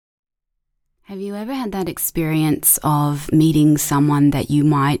Have you ever had that experience of meeting someone that you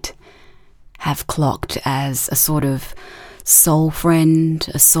might have clocked as a sort of soul friend,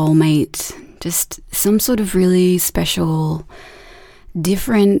 a soulmate, just some sort of really special,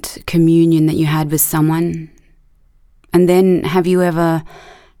 different communion that you had with someone? And then have you ever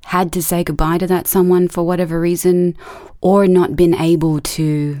had to say goodbye to that someone for whatever reason, or not been able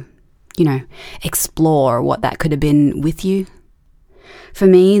to, explore what that could have been with you? For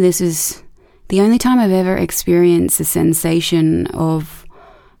me, this is the only time I've ever experienced a sensation of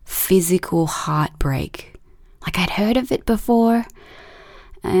physical heartbreak. Like, I'd heard of it before,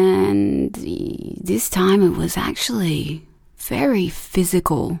 and this time it was actually very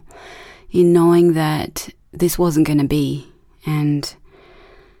physical in knowing that this wasn't going to be. And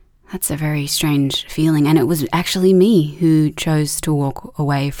that's a very strange feeling. And it was actually me who chose to walk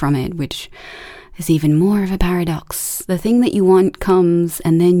away from it, which is even more of a paradox. The thing that you want comes,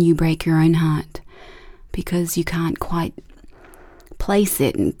 and then you break your own heart because you can't quite place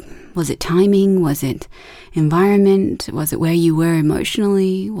it. Was it timing? Was it environment? Was it where you were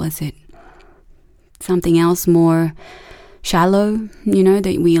emotionally? Was it something else more shallow,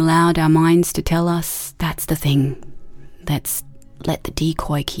 that we allowed our minds to tell us that's the thing that's let the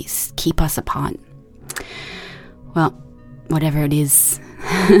decoy keep us apart? Well, whatever it is.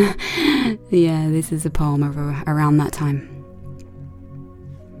 Yeah, this is a poem around that time.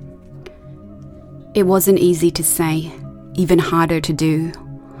 It wasn't easy to say, even harder to do,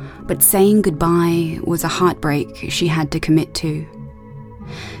 but saying goodbye was a heartbreak she had to commit to.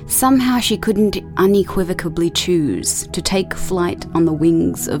 Somehow she couldn't unequivocally choose to take flight on the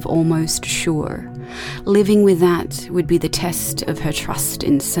wings of almost sure. Living with that would be the test of her trust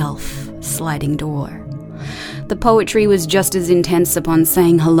in self, sliding door. The poetry was just as intense upon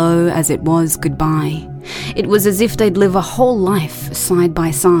saying hello as it was goodbye. It was as if they'd live a whole life side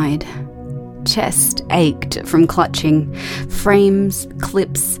by side. Chest ached from clutching, frames,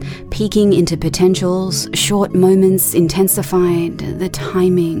 clips, peeking into potentials, short moments intensified, the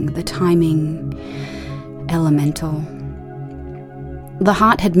timing, elemental. The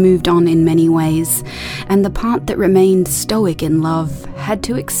heart had moved on in many ways, and the part that remained stoic in love had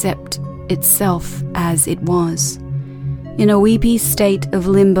to accept itself as it was. In a weepy state of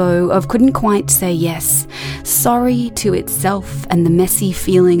limbo, of couldn't quite say yes, sorry to itself and the messy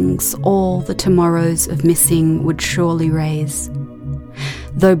feelings all the tomorrows of missing would surely raise.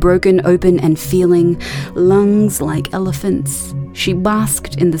 Though broken open and feeling, lungs like elephants, she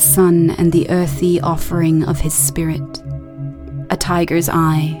basked in the sun and the earthy offering of his spirit. A tiger's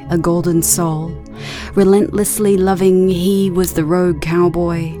eye, a golden soul. Relentlessly loving, he was the rogue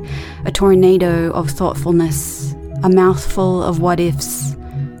cowboy, a tornado of thoughtfulness, a mouthful of what-ifs.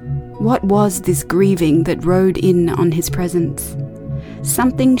 What was this grieving that rode in on his presence?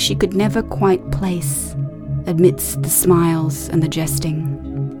 Something she could never quite place amidst the smiles and the jesting.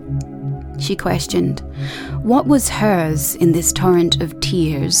 She questioned, what was hers in this torrent of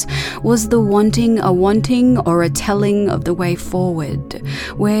tears? Was the wanting a wanting or a telling of the way forward,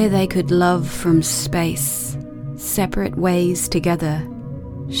 where they could love from space, separate ways together?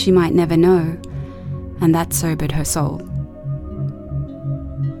 She might never know, and that sobered her soul.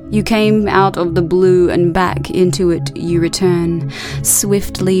 You came out of the blue and back into it you return,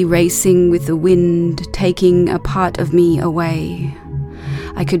 swiftly racing with the wind, taking a part of me away.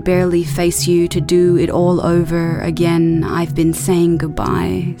 I could barely face you to do it all over again. I've been saying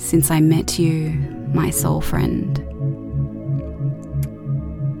goodbye since I met you, my soul friend.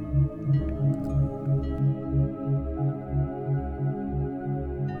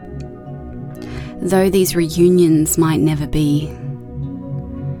 Though these reunions might never be,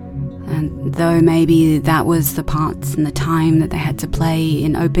 and though maybe that was the parts and the time that they had to play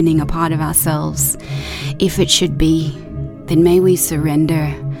in opening a part of ourselves, if it should be, then may we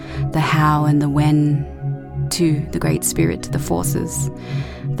surrender the how and the when to the Great Spirit, the forces,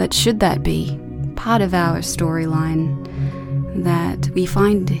 that should that be part of our storyline, that we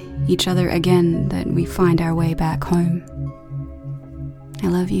find each other again, that we find our way back home. I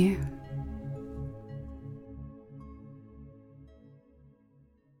love you.